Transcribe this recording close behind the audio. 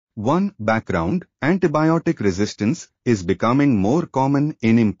1. Background: antibiotic resistance is becoming more common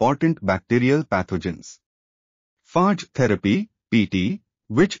in important bacterial pathogens. Phage therapy, PT,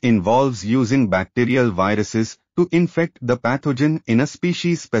 which involves using bacterial viruses to infect the pathogen in a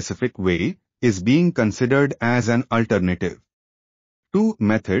species-specific way, is being considered as an alternative. 2.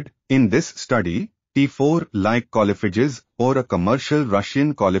 Method: in this study, T4 like Coliphages or a commercial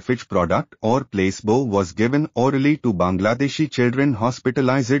Russian Coliphage product or placebo was given orally to Bangladeshi children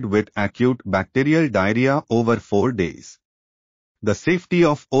hospitalized with acute bacterial diarrhea over 4 days. The safety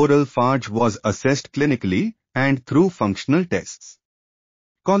of oral phage was assessed clinically and through functional tests.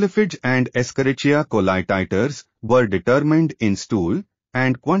 Coliphage and Escherichia coli titers were determined in stool,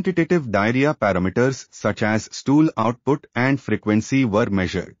 and quantitative diarrhea parameters such as stool output and frequency were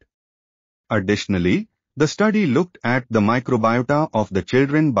measured. Additionally, the study looked at the microbiota of the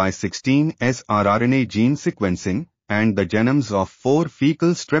children by 16S rRNA gene sequencing, and the genomes of 4 fecal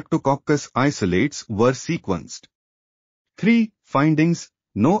streptococcus isolates were sequenced. 3. Findings: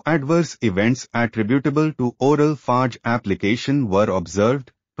 no adverse events attributable to oral phage application were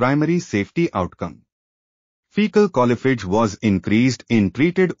observed. Primary safety outcome: fecal coliphage was increased in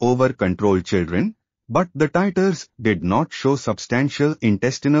treated over control children, but the titers did not show substantial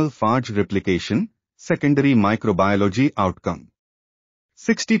intestinal phage replication. Secondary microbiology outcome: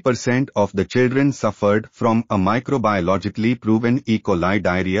 60% of the children suffered from a microbiologically proven E. coli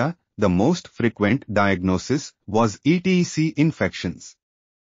diarrhea. The most frequent diagnosis was ETEC infections.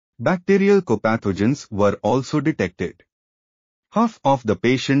 Bacterial copathogens were also detected. Half of the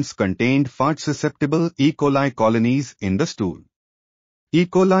patients contained phage-susceptible E. coli colonies in the stool. E.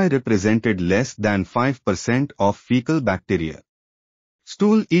 coli represented less than 5% of fecal bacteria.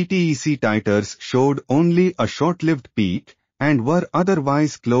 Stool ETEC titers showed only a short-lived peak and were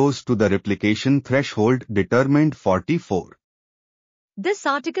otherwise close to the replication threshold determined 44. This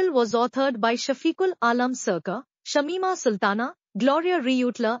article was authored by Shafiqul Alam Sarker, Shamima Sultana, Gloria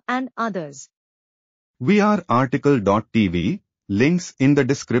Reuteler and others. We are article.tv, links in the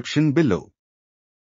description below.